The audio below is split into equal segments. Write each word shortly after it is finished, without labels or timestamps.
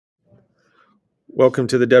Welcome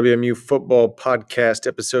to the WMU Football Podcast,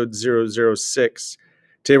 episode 006.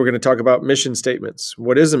 Today we're going to talk about mission statements.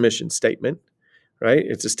 What is a mission statement, right?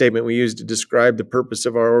 It's a statement we use to describe the purpose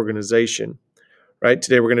of our organization, right?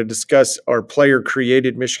 Today we're going to discuss our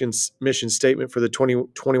player-created mission statement for the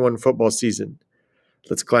 2021 football season.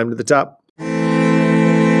 Let's climb to the top.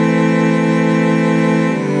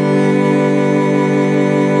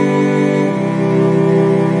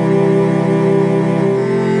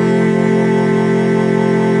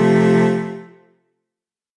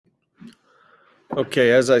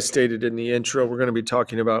 Okay, as I stated in the intro, we're going to be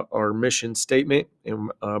talking about our mission statement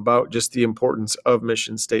and about just the importance of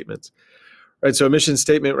mission statements. Right, so a mission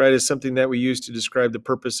statement, right, is something that we use to describe the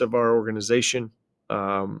purpose of our organization.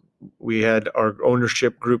 We had our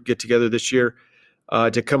ownership group get together this year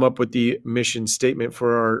to come up with the mission statement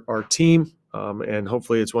for our team, and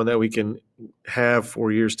hopefully it's one that we can have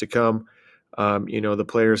for years to come. The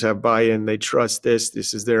players have buy-in, they trust this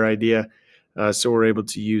is their idea, so we're able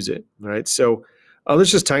to use it, right? So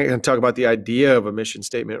let's just talk about the idea of a mission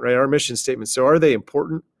statement, right? Our mission statements, so are they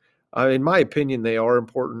important? In my opinion, they are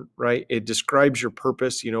important, right? It describes your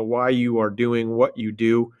purpose, why you are doing what you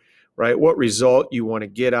do, right? What result you want to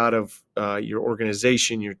get out of your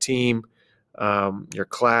organization, your team, your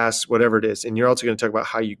class, whatever it is. And you're also going to talk about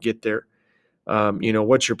how you get there.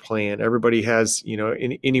 What's your plan? Everybody has,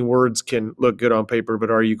 any words can look good on paper,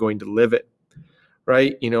 but are you going to live it,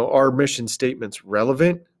 right? Our mission statement's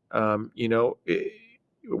relevant.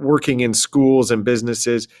 Working in schools and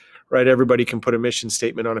businesses, right? Everybody can put a mission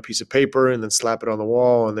statement on a piece of paper and then slap it on the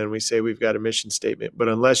wall, and then we say we've got a mission statement. But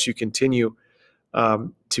unless you continue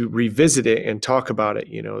to revisit it and talk about it,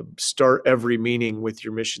 start every meeting with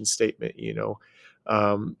your mission statement. A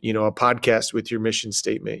podcast with your mission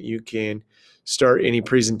statement. You can start any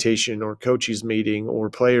presentation or coaches meeting or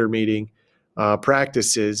player meeting,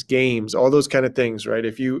 practices, games, all those kind of things, right?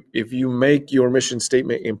 If you make your mission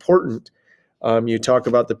statement important, you talk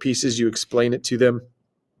about the pieces, you explain it to them.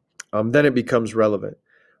 Then it becomes relevant,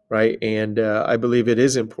 right? And I believe it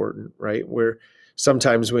is important, right? Where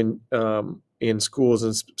sometimes when in schools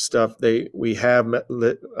and stuff, we have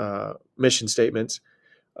mission statements,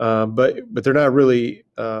 but they're not really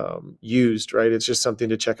used, right? It's just something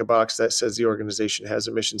to check a box that says the organization has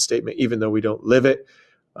a mission statement, even though we don't live it,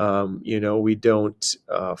 we don't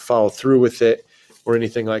follow through with it or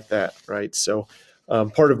anything like that, right? So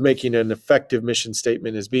part of making an effective mission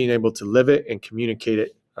statement is being able to live it and communicate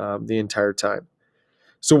it the entire time.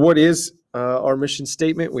 So what is our mission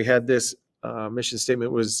statement? We had this mission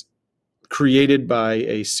statement was created by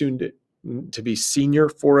a soon-to-be senior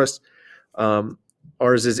for us.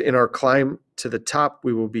 Ours is, in our climb to the top,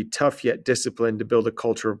 we will be tough yet disciplined to build a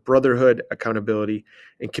culture of brotherhood, accountability,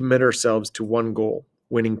 and commit ourselves to one goal,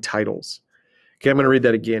 winning titles. Okay, I'm going to read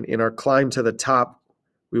that again. In our climb to the top,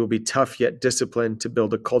 we will be tough yet disciplined to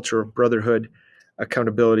build a culture of brotherhood,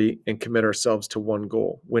 accountability, and commit ourselves to one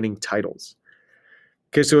goal, winning titles.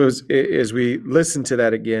 Okay, so as we listen to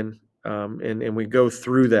that again, and we go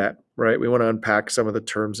through that, right, we want to unpack some of the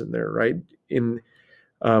terms in there, right?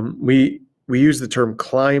 We use the term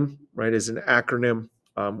CLIMB, right, as an acronym.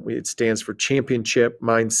 It stands for championship,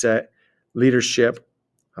 mindset, leadership,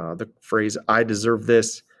 the phrase, I deserve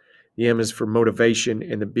this. The M is for motivation,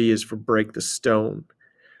 and the B is for break the stone.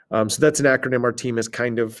 So that's an acronym our team has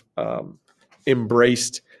kind of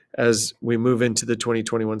embraced as we move into the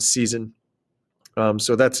 2021 season.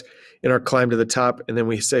 So that's in our climb to the top. And then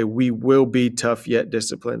we say, we will be tough yet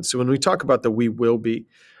disciplined. So when we talk about the we will be,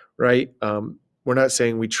 right, we're not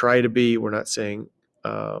saying we try to be. We're not saying,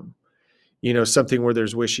 something where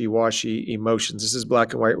there's wishy-washy emotions. This is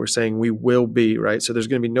black and white. We're saying we will be, right? So there's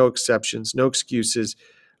going to be no exceptions, no excuses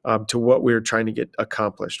to what we're trying to get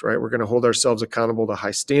accomplished, right? We're going to hold ourselves accountable to high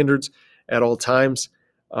standards at all times.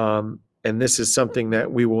 And this is something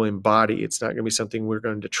that we will embody. It's not going to be something we're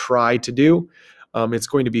going to try to do. It's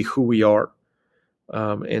going to be who we are.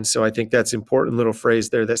 And so I think that's an important little phrase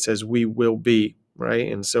there that says we will be,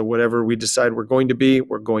 right? And so whatever we decide we're going to be,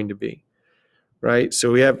 right?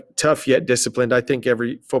 So we have tough yet disciplined. I think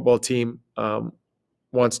every football team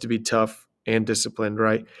wants to be tough and disciplined,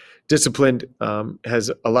 right? Disciplined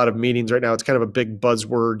has a lot of meanings right now. It's kind of a big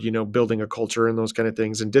buzzword, building a culture and those kind of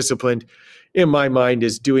things. And disciplined, in my mind,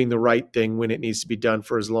 is doing the right thing when it needs to be done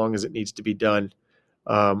for as long as it needs to be done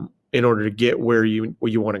in order to get where you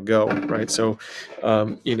want to go, right? So,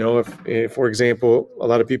 if, for example, a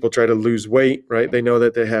lot of people try to lose weight, right? They know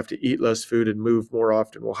that they have to eat less food and move more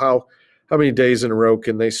often. Well, how many days in a row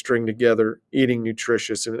can they string together eating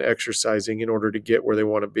nutritious and exercising in order to get where they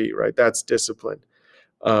want to be, right? That's discipline.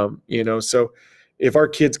 So if our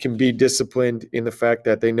kids can be disciplined in the fact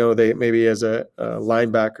that they know they maybe as a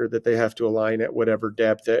linebacker that they have to align at whatever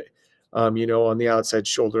depth that, on the outside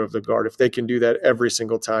shoulder of the guard, if they can do that every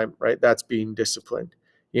single time, right, that's being disciplined.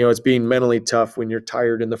 It's being mentally tough when you're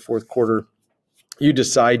tired in the fourth quarter. You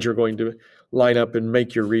decide you're going to line up and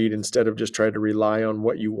make your read instead of just try to rely on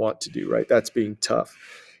what you want to do, right? That's being tough,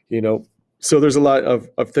 So there's a lot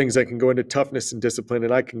of things that can go into toughness and discipline,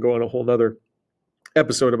 and I can go on a whole nother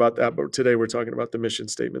episode about that, but today we're talking about the mission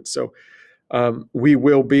statement. So we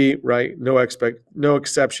will be, right, no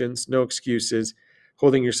exceptions, no excuses,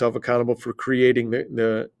 holding yourself accountable for creating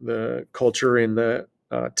the culture and the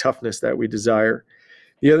toughness that we desire.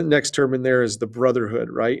 The other next term in there is the brotherhood,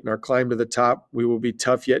 right? In our climb to the top, we will be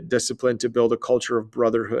tough yet disciplined to build a culture of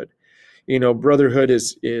brotherhood. Brotherhood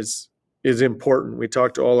is important. We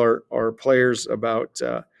talked to all our players about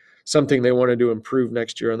something they wanted to improve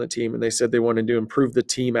next year on the team, and they said they wanted to improve the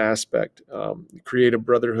team aspect, create a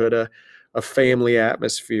brotherhood, a family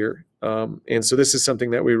atmosphere. And so this is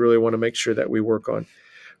something that we really want to make sure that we work on,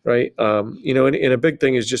 right? And a big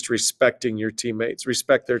thing is just respecting your teammates,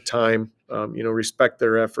 respect their time, respect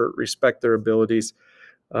their effort, respect their abilities,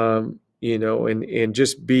 and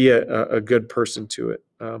just be a good person to it.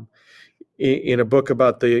 In a book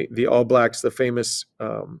about the All Blacks, the famous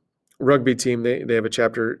rugby team, they have a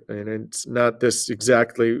chapter, and it's not this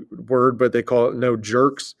exactly word, but they call it no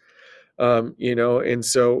jerks. And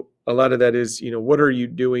so a lot of that is, what are you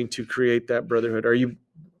doing to create that brotherhood? Are you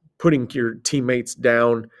putting your teammates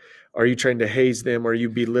down? Are you trying to haze them? Are you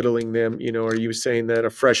belittling them? Are you saying that a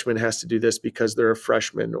freshman has to do this because they're a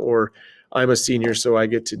freshman, or I'm a senior, so I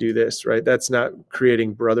get to do this, right? That's not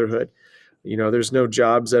creating brotherhood. There's no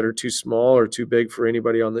jobs that are too small or too big for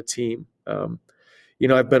anybody on the team.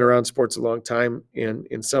 I've been around sports a long time, and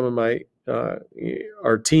in some of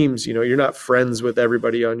our teams, you're not friends with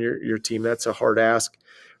everybody on your team. That's a hard ask,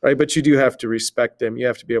 right? But you do have to respect them. You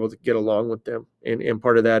have to be able to get along with them. And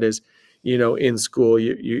part of that is, in school,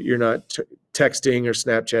 you're not texting or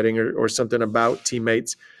Snapchatting or something about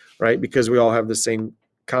teammates, right? Because we all have the same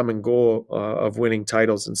common goal of winning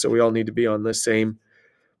titles. And so we all need to be on the same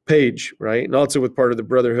page, right? And also with part of the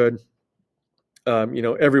brotherhood,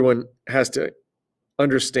 everyone has to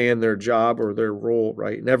understand their job or their role,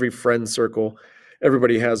 right? In every friend circle,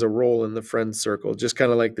 everybody has a role in the friend circle, just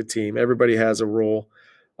kind of like the team. Everybody has a role.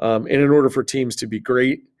 And in order for teams to be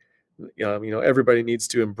great, everybody needs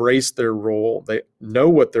to embrace their role. They know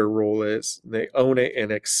what their role is. They own it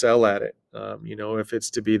and excel at it. If it's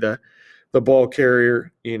to be the ball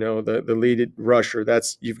carrier, the lead rusher,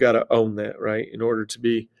 you've got to own that, right? In order to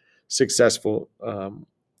be successful.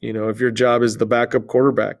 If your job is the backup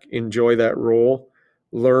quarterback, enjoy that role,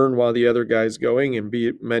 learn while the other guy's going, and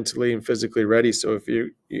be mentally and physically ready. So if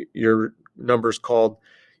your number's called,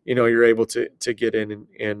 you're able to get in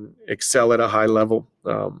and excel at a high level,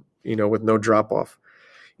 with no drop off.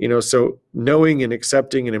 So knowing and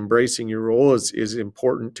accepting and embracing your role is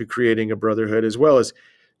important to creating a brotherhood, as well as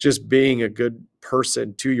just being a good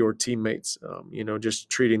person to your teammates, just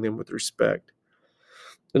treating them with respect.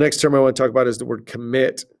 The next term I want to talk about is the word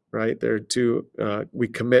commit, right? We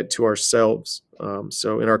commit to ourselves.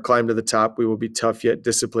 So in our climb to the top, we will be tough yet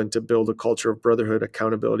disciplined to build a culture of brotherhood,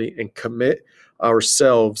 accountability, and commit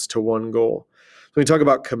ourselves to one goal. So when we talk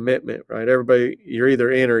about commitment, right? Everybody, you're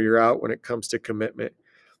either in or you're out when it comes to commitment.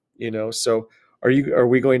 So are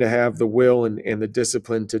we going to have the will and the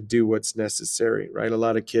discipline to do what's necessary, right? A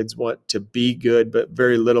lot of kids want to be good, but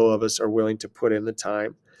very little of us are willing to put in the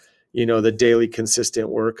time. The daily consistent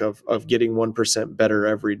work of getting 1% better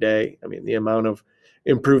every day. I mean, the amount of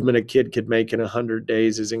improvement a kid could make in 100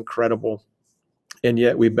 days is incredible. And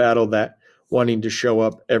yet we battle that, wanting to show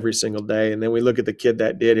up every single day. And then we look at the kid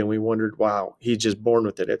that did and we wondered, wow, he's just born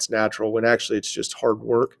with it. It's natural, when actually it's just hard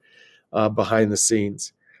work behind the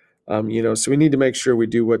scenes. So we need to make sure we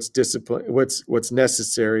do what's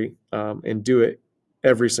necessary, and do it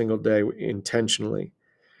every single day intentionally.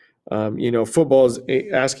 Football is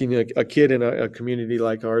asking a kid in a community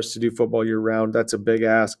like ours to do football year round. That's a big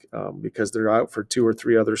ask, because they're out for 2 or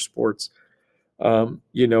 3 other sports. But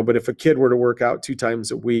if a kid were to work out 2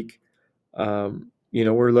 times a week,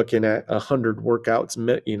 we're looking at 100 workouts,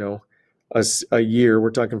 a year.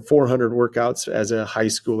 We're talking 400 workouts as a high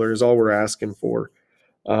schooler is all we're asking for.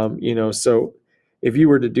 So if you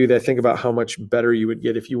were to do that, think about how much better you would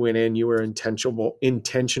get if you went in, you were intentional,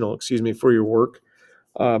 for your work.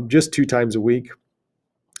 Just 2 times a week.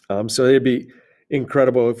 So it'd be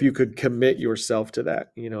incredible if you could commit yourself to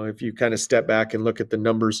that. If you kind of step back and look at the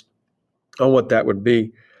numbers on what that would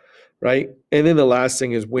be. right? And then the last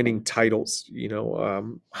thing is winning titles.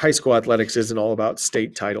 High school athletics isn't all about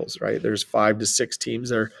state titles, right? There's 5 to 6 teams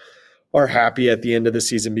that are happy at the end of the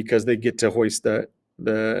season because they get to hoist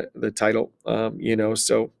the title.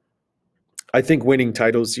 So I think winning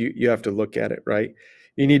titles, you have to look at it, right?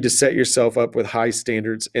 You need to set yourself up with high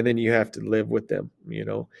standards, and then you have to live with them.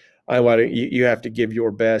 You have to give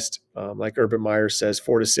your best. Like Urban Meyer says,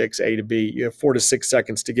 4 to 6, A to B. You have 4 to 6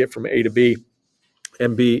 seconds to get from A to B,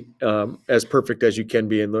 and be as perfect as you can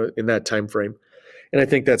be in that time frame. And I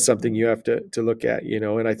think that's something you have to look at.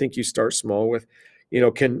 And I think you start small with,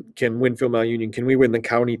 can Winfield Mount Union, can we win the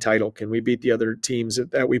county title? Can we beat the other teams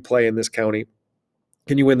that we play in this county?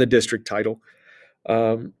 Can you win the district title?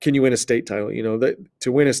 Can you win a state title?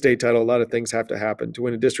 To win a state title, a lot of things have to happen. To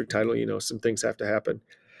win a district title, some things have to happen.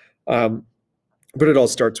 But it all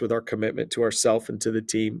starts with our commitment to ourselves and to the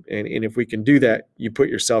team. And if we can do that, you put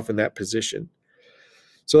yourself in that position.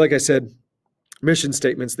 So like I said, mission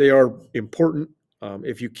statements, they are important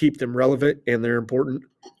if you keep them relevant, and they're important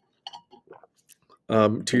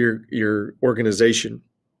to your organization.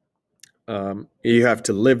 You have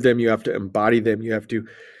to live them. You have to embody them. You have to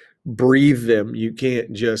breathe them. You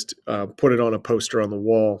can't just put it on a poster on the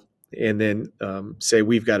wall and then say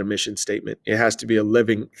we've got a mission statement. It has to be a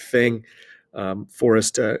living thing for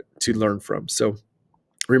us to learn from. So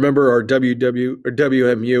remember our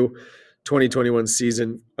WMU 2021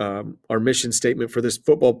 season, our mission statement for this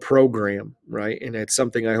football program, right? And it's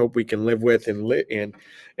something I hope we can live with and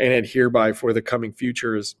adhere by for the coming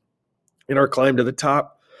future. Is in our climb to the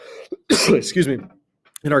top. Excuse me.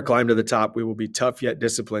 In our climb to the top, we will be tough yet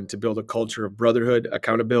disciplined to build a culture of brotherhood,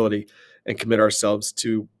 accountability, and commit ourselves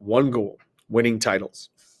to one goal: winning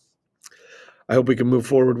titles. I hope we can move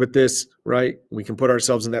forward with this, right? We can put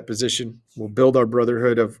ourselves in that position. We'll build our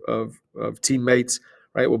brotherhood of teammates,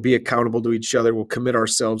 right? We'll be accountable to each other. We'll commit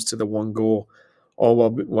ourselves to the one goal,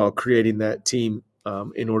 all while creating that team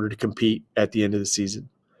in order to compete at the end of the season.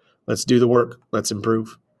 Let's do the work. Let's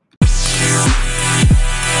improve.